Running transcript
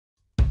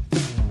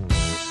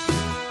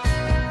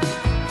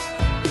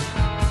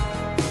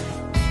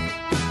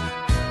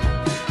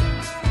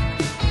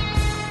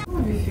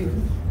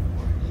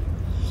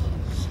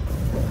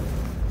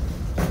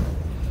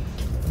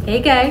Hey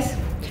guys,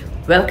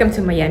 welcome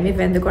to Miami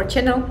Event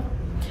channel.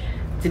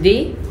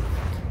 Today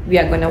we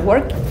are gonna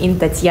work in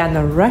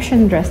Tatyana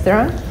Russian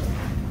restaurant.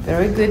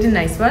 Very good and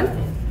nice one.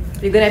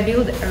 We're gonna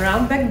build a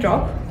round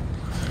backdrop,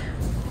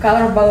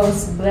 color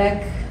balance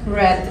black,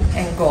 red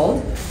and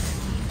gold.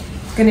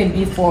 It's gonna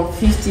be for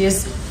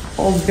 50th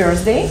old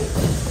birthday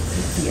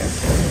here.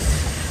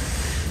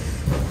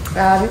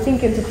 We're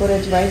thinking to put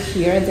it right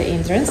here at the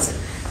entrance,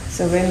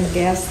 so when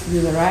guests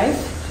will arrive,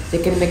 they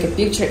can make a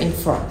picture in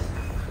front.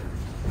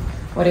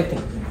 What do you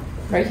think?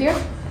 Right here?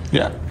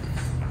 Yeah.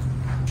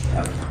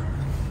 Okay.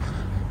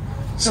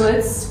 So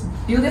let's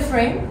build a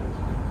frame.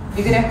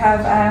 We're gonna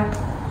have a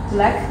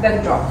black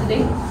backdrop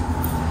today.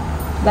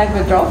 Black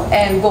backdrop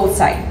and gold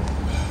side.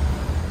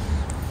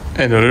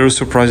 And a little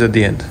surprise at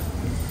the end.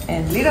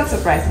 And little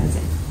surprise in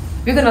it.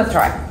 We're gonna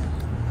try.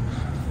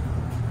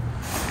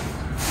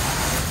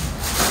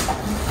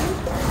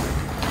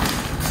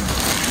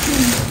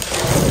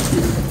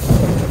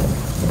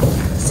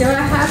 So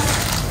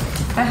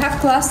I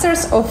have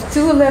clusters of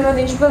 2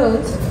 11-inch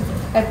balloons.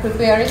 I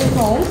prepared it at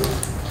home,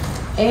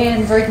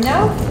 and right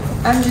now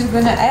I'm just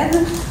gonna add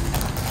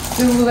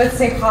to, let's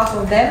say, half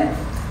of them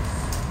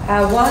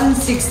 1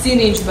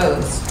 16-inch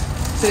balloons.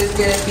 So it's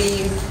gonna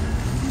be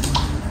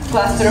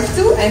cluster of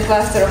 2 and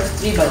cluster of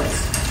 3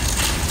 balloons.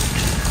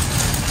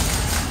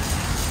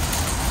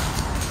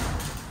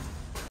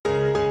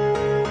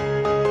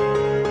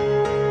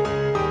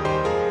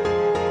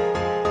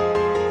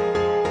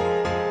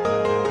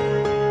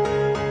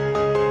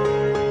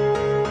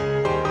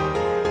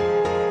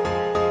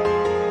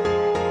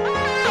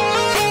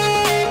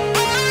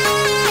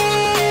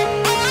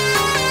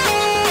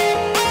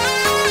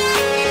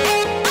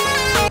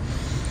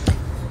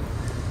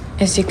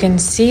 As you can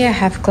see, I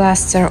have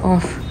cluster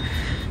of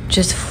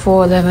just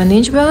 4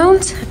 11-inch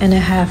balloons, and I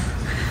have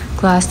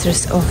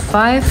clusters of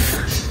 5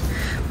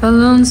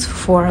 balloons,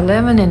 4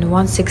 11 and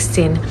 1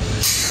 16.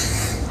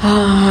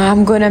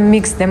 I'm gonna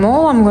mix them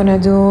all. I'm gonna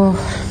do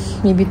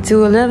maybe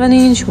 2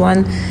 11-inch,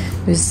 1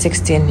 with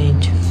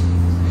 16-inch.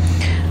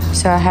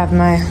 So I have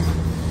my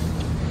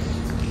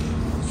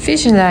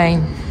fishing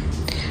line,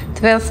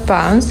 12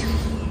 pounds,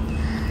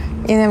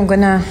 and I'm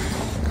gonna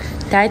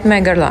tie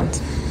my garland.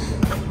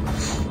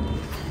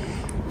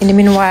 In the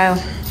meanwhile,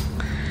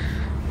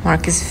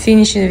 Mark is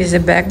finishing with the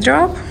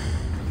backdrop.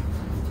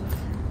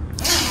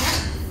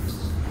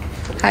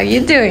 How you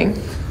doing?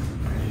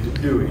 How you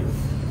doing?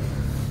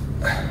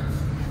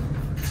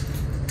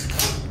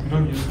 We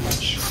don't use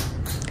much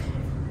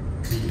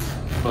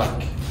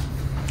black.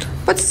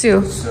 But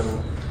still. So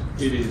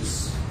it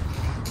is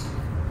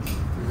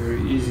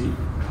very easy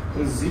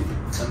to zip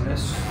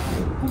unless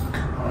you hook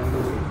on the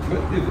way.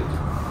 But did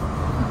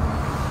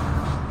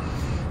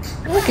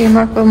it. Okay,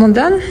 Mark, almost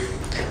done.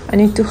 I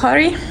need to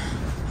hurry.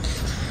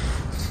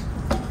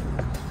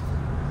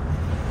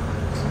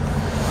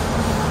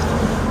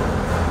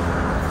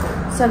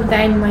 So I'm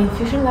tying my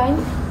fishing line.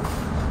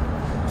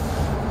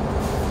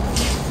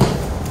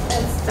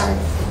 Let's start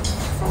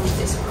from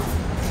this one.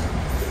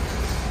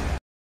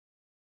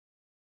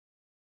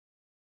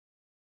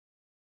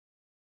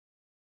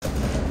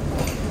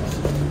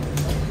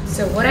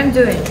 So what I'm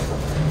doing,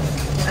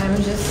 I'm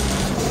just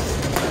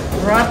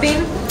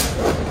wrapping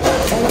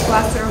all the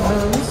cluster of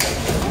balloons.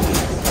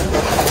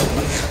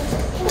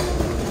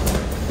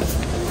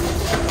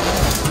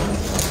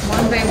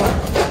 One by one.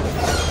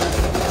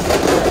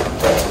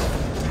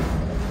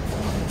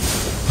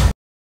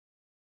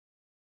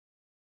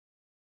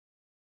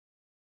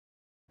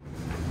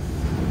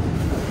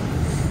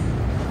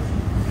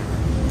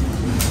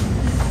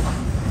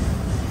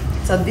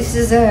 So this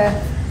is a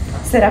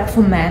setup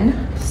for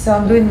men. So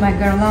I'm doing my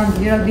garland a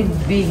little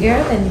bit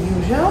bigger than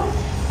usual.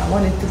 I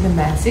want it to be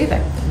massive,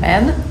 like a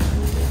man,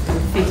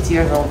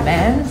 50-year-old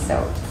man.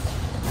 So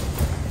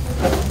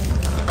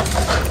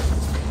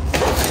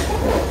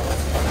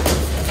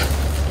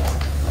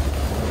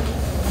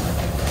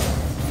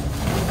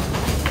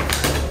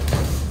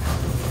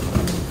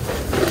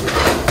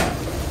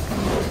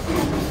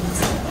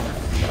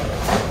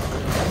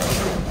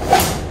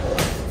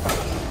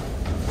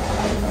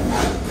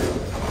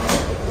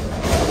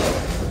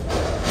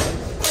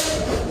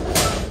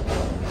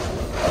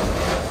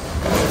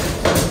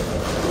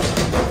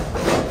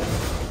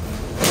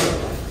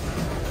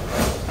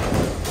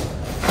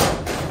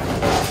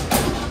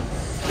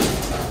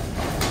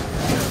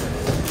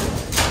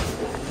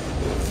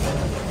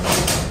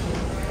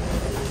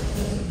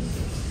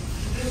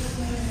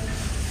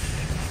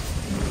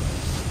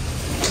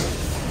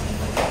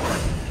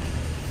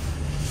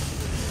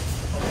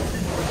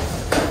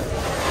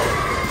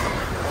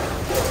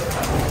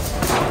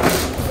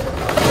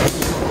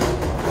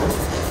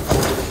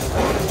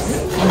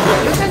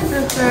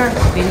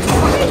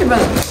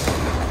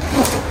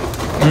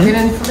I'm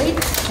gonna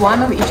inflate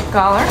one of each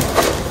color,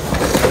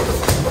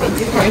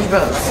 24-inch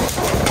balloons.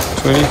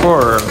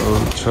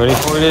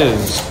 24 it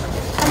is.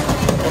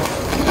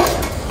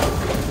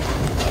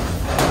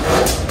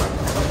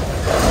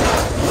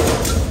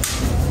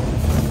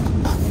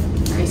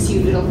 I see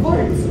little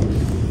boards.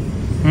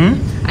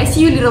 I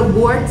see you a little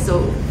bored,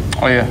 so...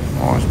 Oh yeah,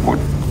 I was bored.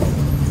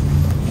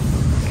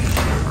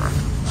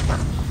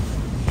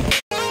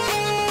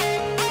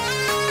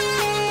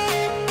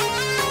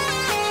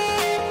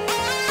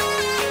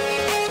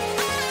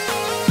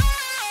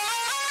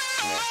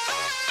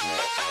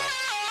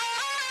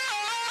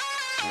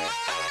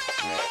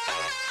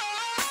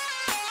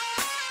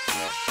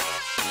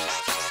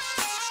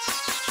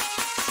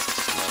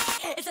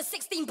 It's a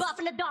 16 buff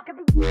in the dark.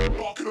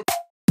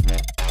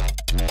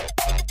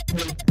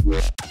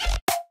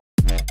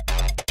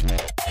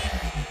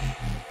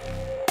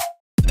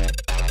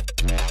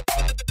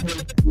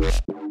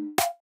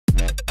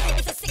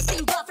 It's a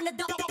 16 buff in the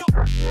dark.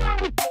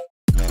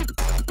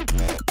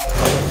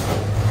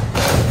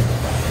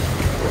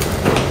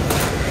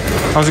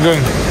 How's it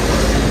going?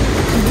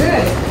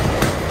 Good.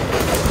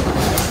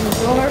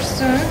 It's over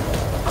soon.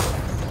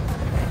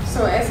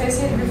 So as I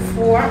said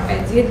before,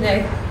 I did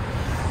like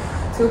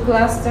 2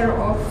 clusters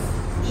of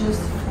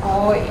just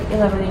all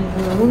 11-inch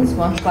balloons,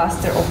 1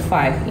 cluster of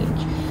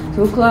 5-inch,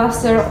 2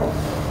 clusters of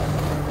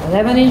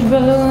 11-inch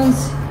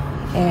balloons,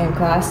 and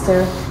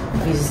cluster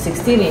with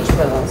 16-inch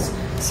balloons.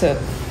 So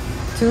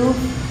 2,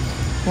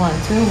 1,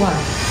 2, 1.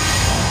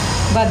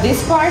 But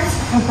this part,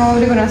 I'm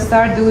probably gonna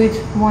start do it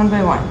one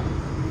by one.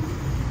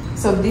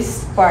 So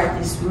this part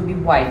will be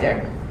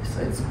wider. So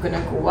it's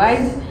gonna go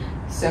wide.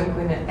 So I'm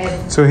gonna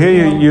add. So here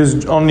you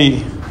used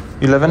only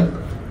 11?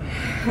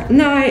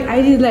 No,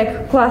 I did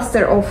like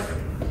cluster of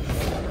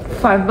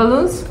 5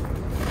 balloons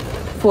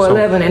for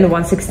 11 and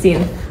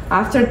 116.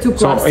 After 2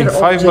 clusters. So in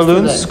 5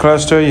 balloons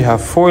cluster, you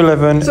have 4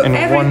 11 so and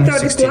every 1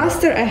 third 16.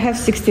 cluster, I have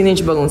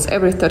 16-inch balloons.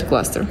 Every third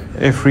cluster.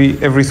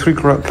 Every 3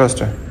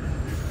 cluster.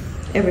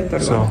 Every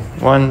third So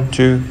one. 1,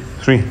 2,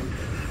 3.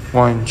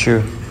 1,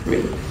 2,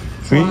 3.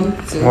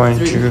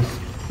 1, 2,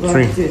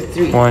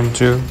 3. 1,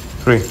 2,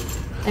 3.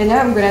 And now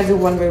I'm gonna do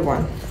one by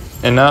one.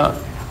 And now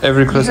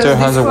every cluster Because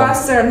has this a 1.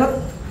 cluster, not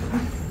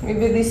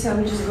maybe this.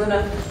 I'm just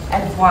gonna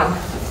add 1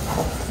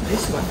 of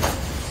this one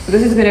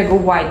because it's gonna go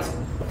wide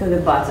to the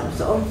bottom.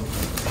 So.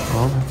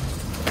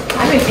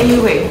 I mean,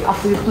 anyway,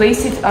 after you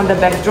place it on the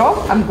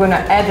backdrop, I'm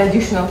gonna add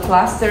additional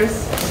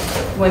clusters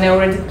when I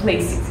already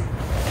place it.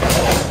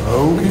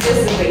 Okay. This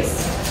is the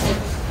base.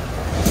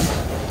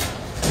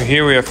 So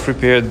here we have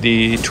prepared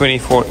the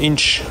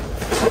 24-inch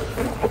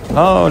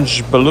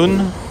large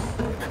balloon,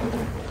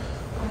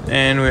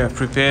 and we have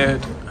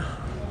prepared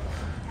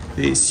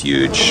this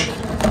huge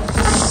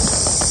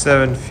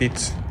 7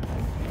 feet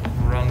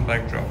round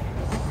backdrop.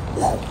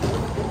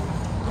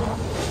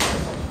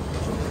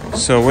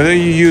 So whether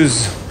you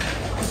use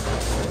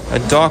a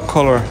dark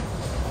color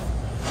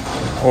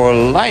or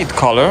a light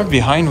color,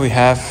 behind we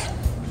have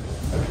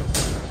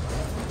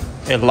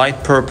a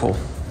light purple,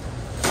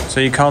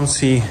 so you can't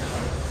see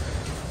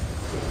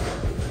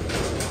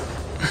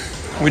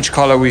which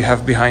color we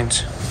have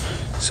behind.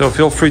 So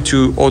feel free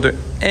to order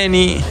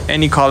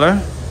any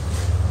color.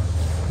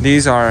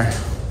 These are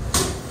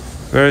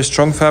very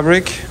strong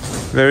fabric,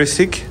 very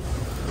thick.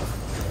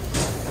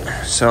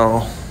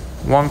 So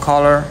one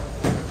color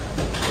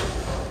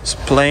is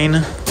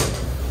plain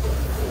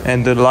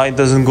and the light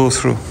doesn't go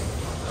through.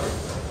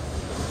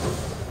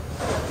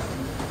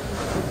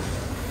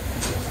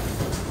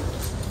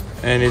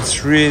 And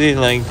it's really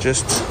like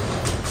just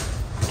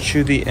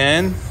to the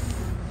end,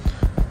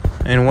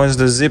 and once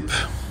the zip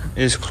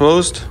is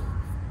closed,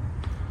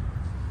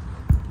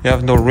 you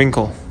have no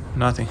wrinkle,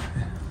 nothing.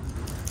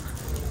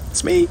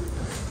 It's me.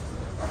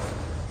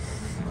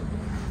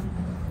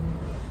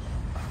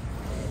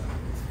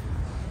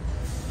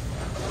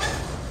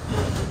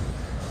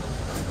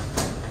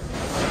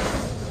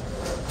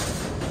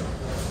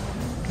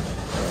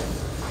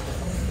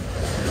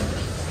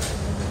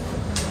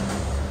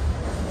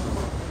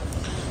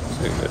 So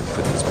you gotta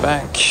put this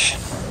back.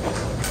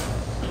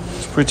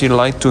 It's pretty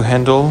light to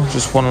handle,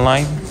 just one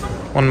line,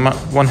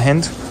 one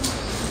hand.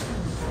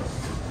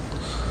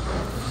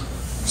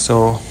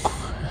 So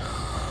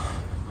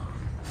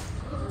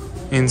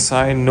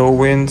inside, no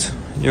wind,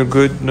 you're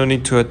good, no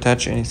need to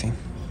attach anything.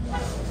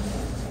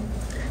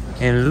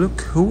 And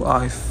look who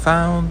I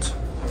found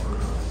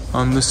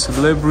on the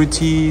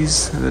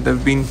celebrities that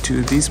have been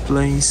to this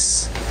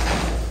place.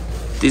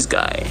 This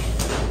guy.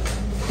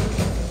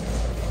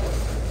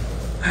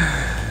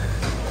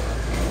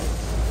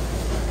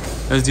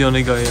 That's the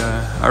only guy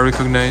I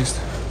recognized.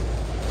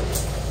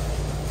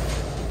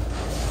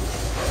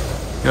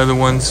 The other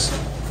ones,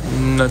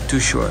 not too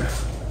sure.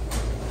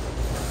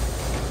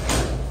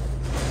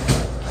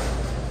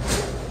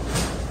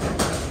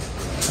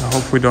 I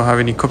hope we don't have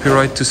any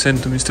copyright to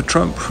send to Mr.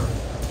 Trump.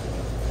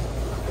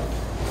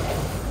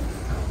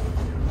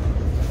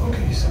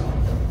 Okay, so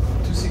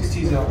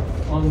 260s are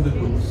on the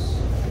loose.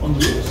 On the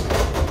loose.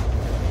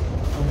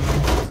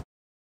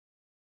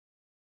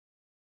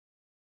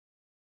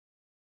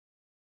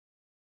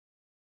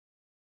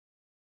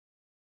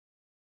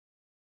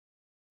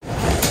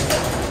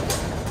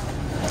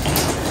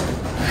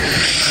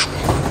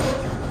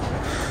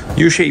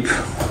 U-shape,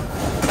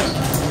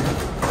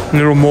 a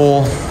little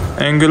more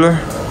angular,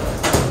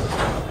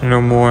 a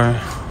little more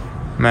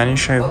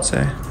mannish, I would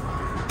say.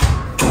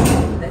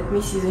 Let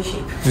me see the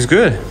shape. It's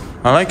good.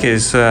 I like it.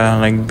 It's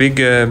like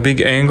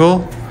big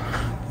angle,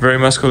 very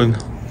masculine.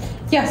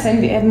 Yes,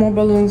 and we add more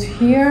balloons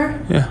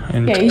here. Yeah,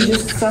 and Yeah, you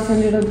just soften a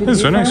little bit.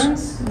 It's very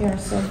nice. Yeah,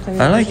 soften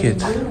I like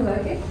it. You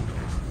like it?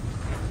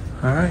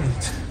 all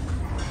right.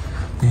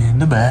 In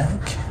the back,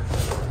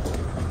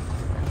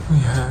 we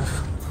have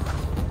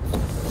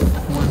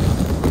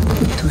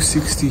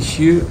 260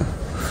 here.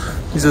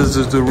 These are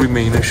just the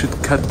remain. I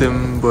should cut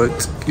them,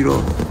 but you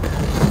don't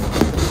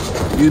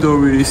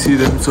really see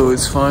them, so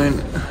it's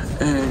fine.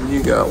 And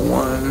you got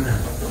one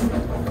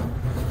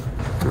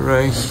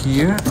right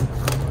here,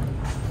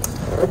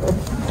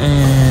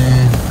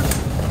 and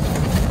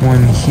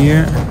one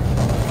here,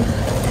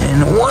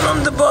 and one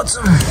on the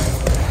bottom.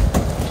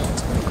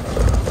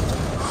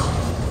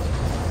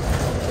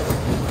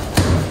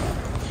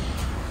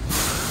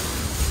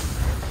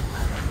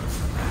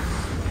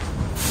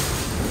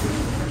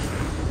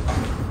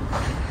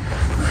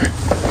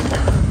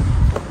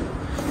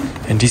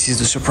 And this is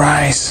the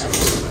surprise.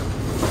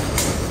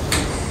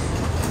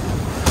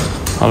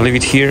 I'll leave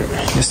it here.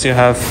 You still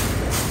have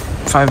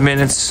 5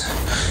 minutes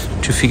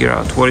to figure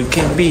out what it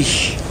can be.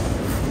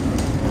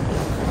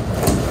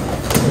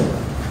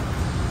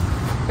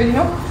 But you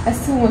know, as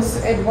soon as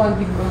you add one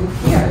big balloon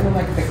here, I don't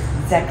like it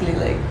exactly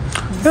like.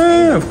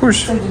 Yeah, of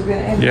course. So I'm just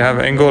gonna add. You have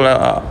angle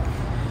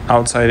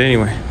outside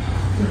anyway.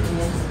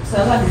 So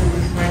I like this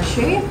different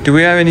shape. Do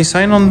we have any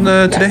sign on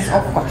today? Yes,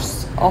 of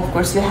course. Of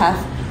course, we have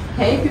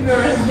Happy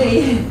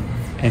Birthday.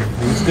 And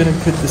who's gonna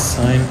put the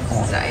sign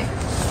on? Sign.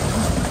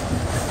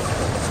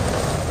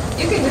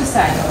 You can do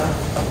sign.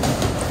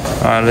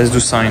 Let's do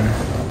sign.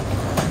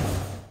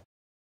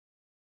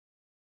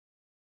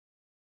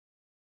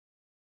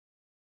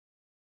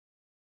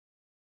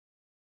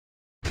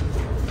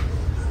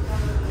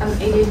 I'm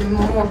adding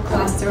more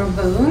cluster of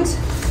balloons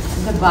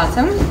at the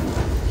bottom.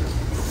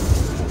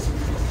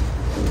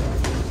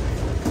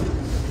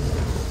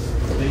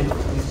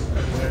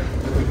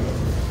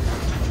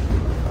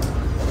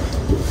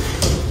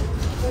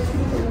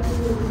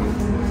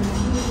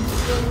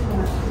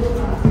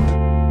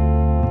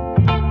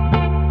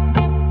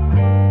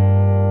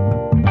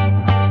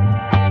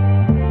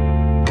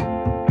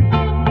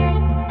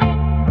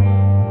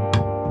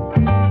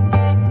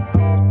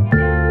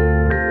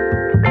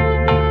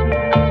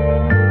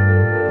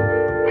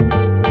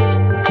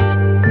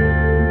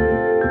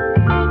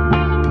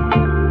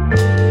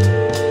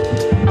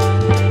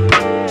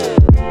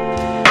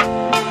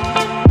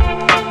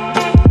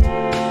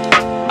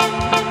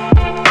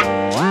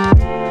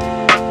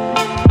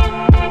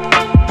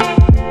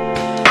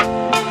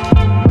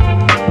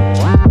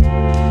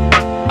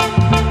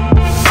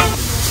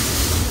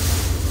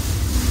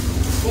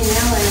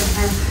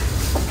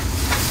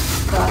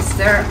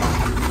 Cluster of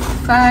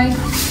 5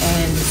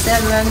 and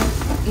 7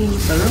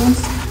 inch balloons,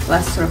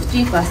 cluster of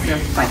 3, cluster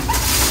of 5.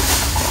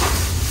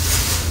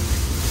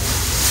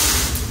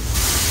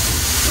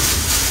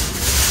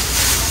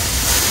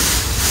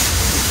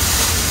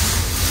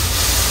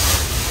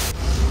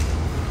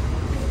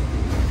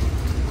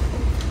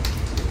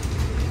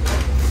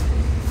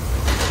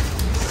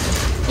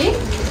 Okay.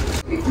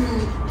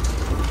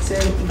 So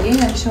again,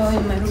 I'm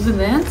showing my ruby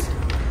band.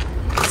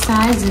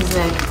 Size is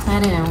like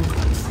platinum.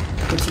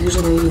 But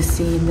usually you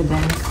see in the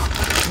bank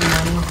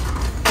money,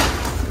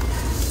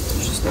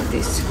 just like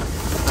this.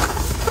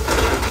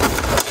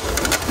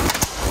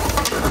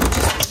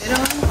 Just put it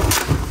on,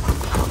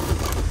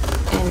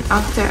 and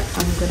after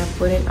I'm gonna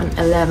put it on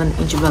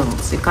 11-inch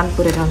balloons. You can't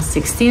put it on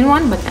 16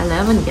 one, but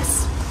 11,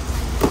 yes.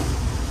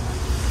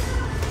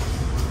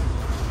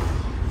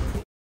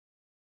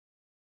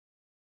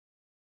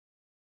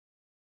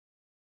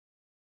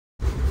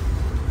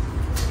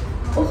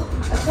 Oh,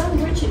 I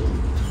can't reach it.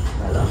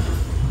 Hello.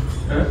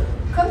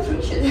 Can't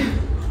reach it.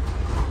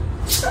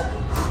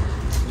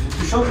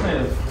 Too short,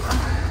 man.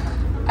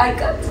 I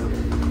got.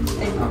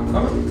 I'm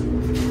coming.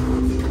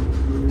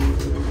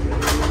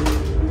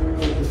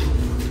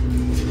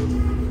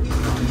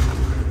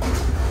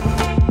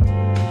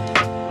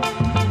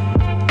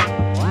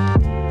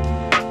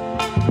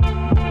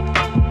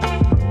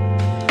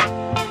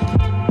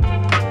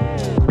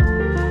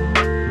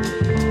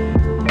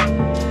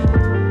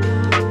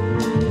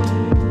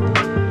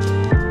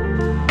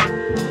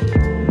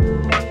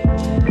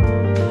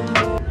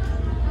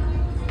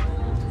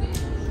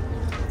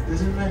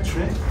 Isn't that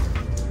trick?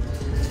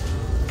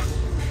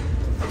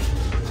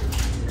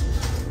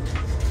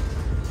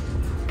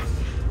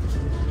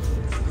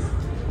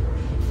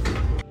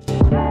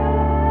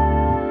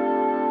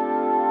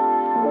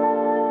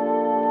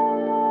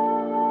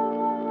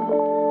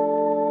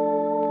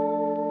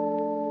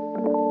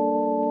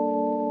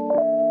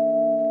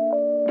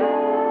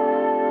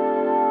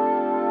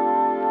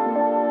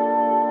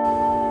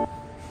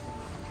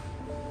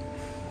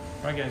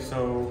 Okay,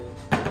 so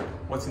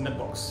what's in the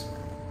box?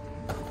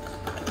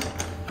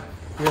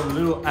 We have a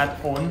little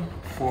add-on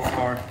for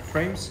our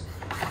frames,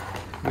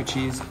 which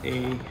is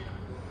a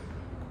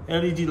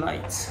LED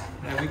light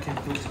that we can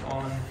put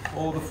on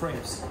all the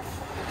frames.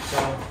 So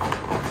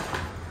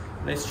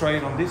let's try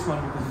it on this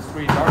one because it's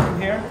pretty dark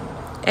in here.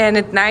 And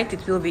at night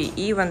it will be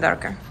even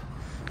darker.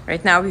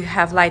 Right now we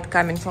have light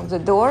coming from the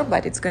door,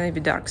 but it's gonna be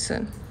dark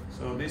soon.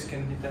 So this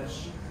can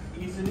detach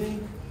easily.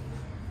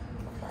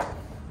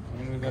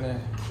 And we're gonna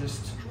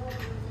just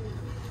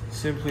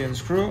simply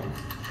unscrew.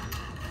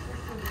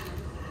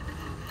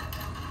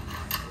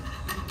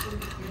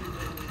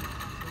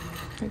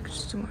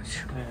 It's too much.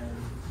 And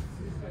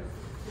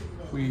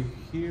we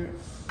here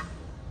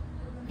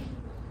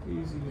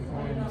easy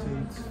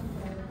orientate,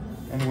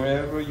 and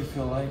wherever you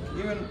feel like,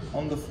 even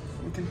on the,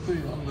 we can put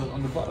it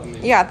on the bottom.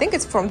 Maybe. Yeah, I think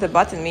it's from the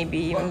bottom, maybe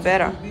even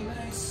better. Would be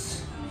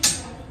nice.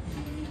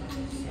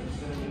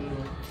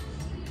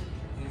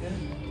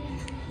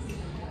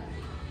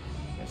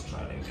 Let's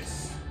try like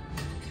this.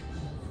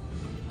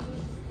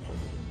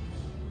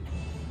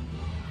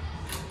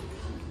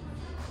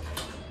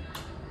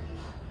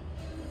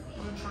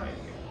 I'm gonna try it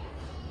here.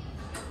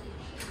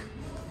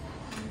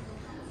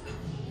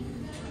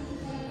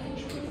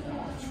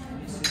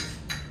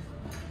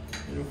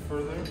 A little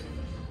further.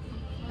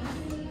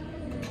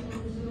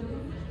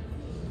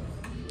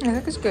 I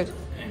think it's good.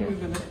 And we're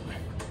gonna,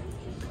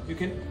 you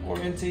can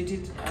orientate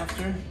it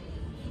after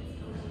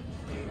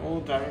in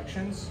all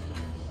directions.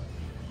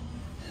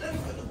 And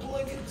I'm gonna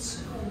plug it.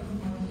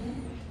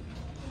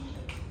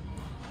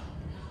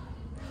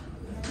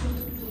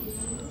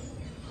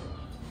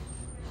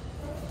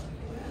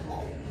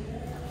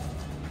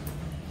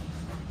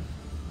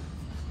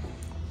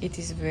 It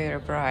is very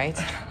bright.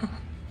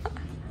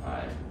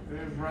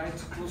 Very bright,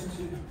 close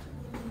to.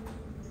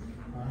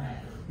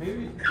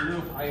 Maybe a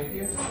little higher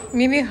here.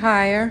 Maybe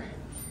higher,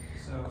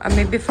 So or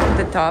maybe from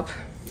the top.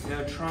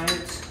 yeah, try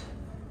it.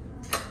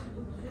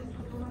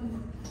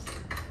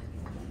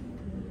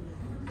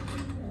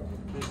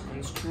 Just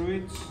unscrew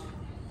it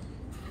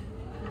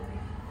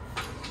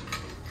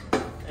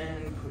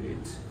and put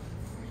it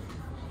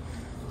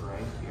right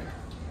here.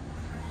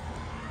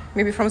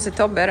 Maybe from the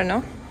top better, no?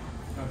 Now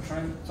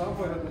try the top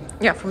or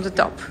the Yeah, from the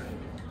top.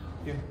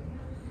 here.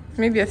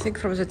 Maybe I think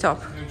from the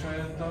top. You try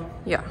the top.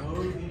 Yeah.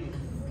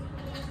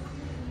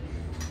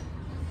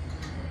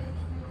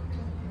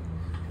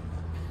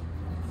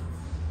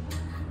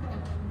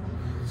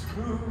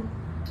 Screw.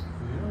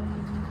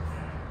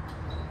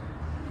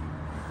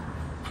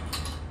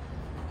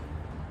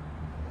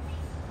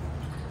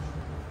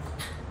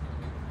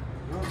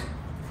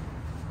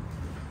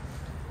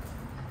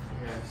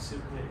 Yeah,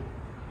 simply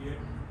here.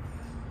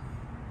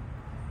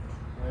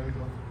 There we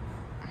go.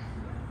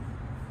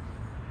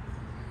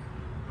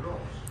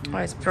 Oh,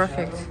 it's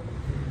perfect.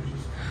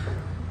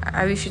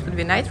 I wish it would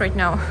be night right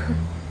now.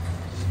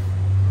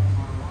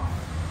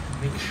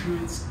 Make sure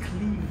it's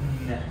clean.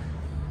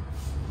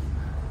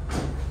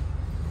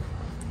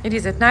 It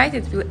is at night,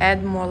 it will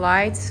add more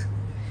lights,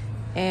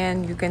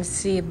 and you can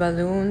see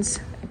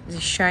balloons, it's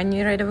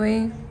shiny right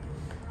away.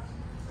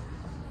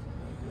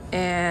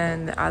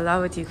 And I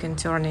love it, you can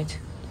turn it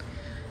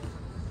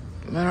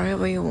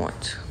wherever you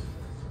want,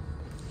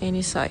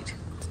 any side.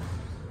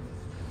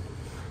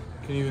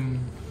 Can you even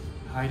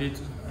hide it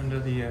under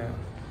the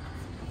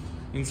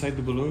inside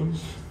the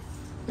balloons?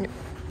 Yeah.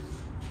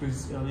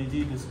 Because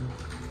LED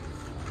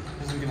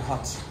doesn't get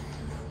hot.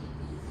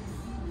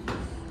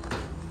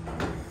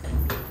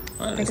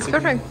 I think it's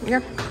perfect, yeah.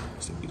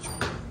 Let's take a picture.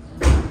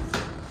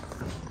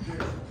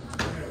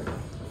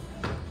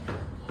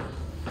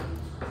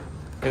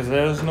 Guys,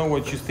 let us know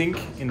what you think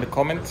in the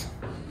comment,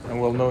 and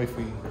we'll know if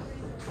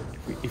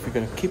we're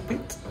gonna keep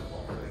it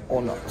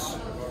or not,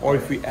 or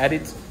if we add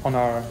it on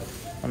our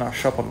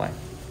shop online.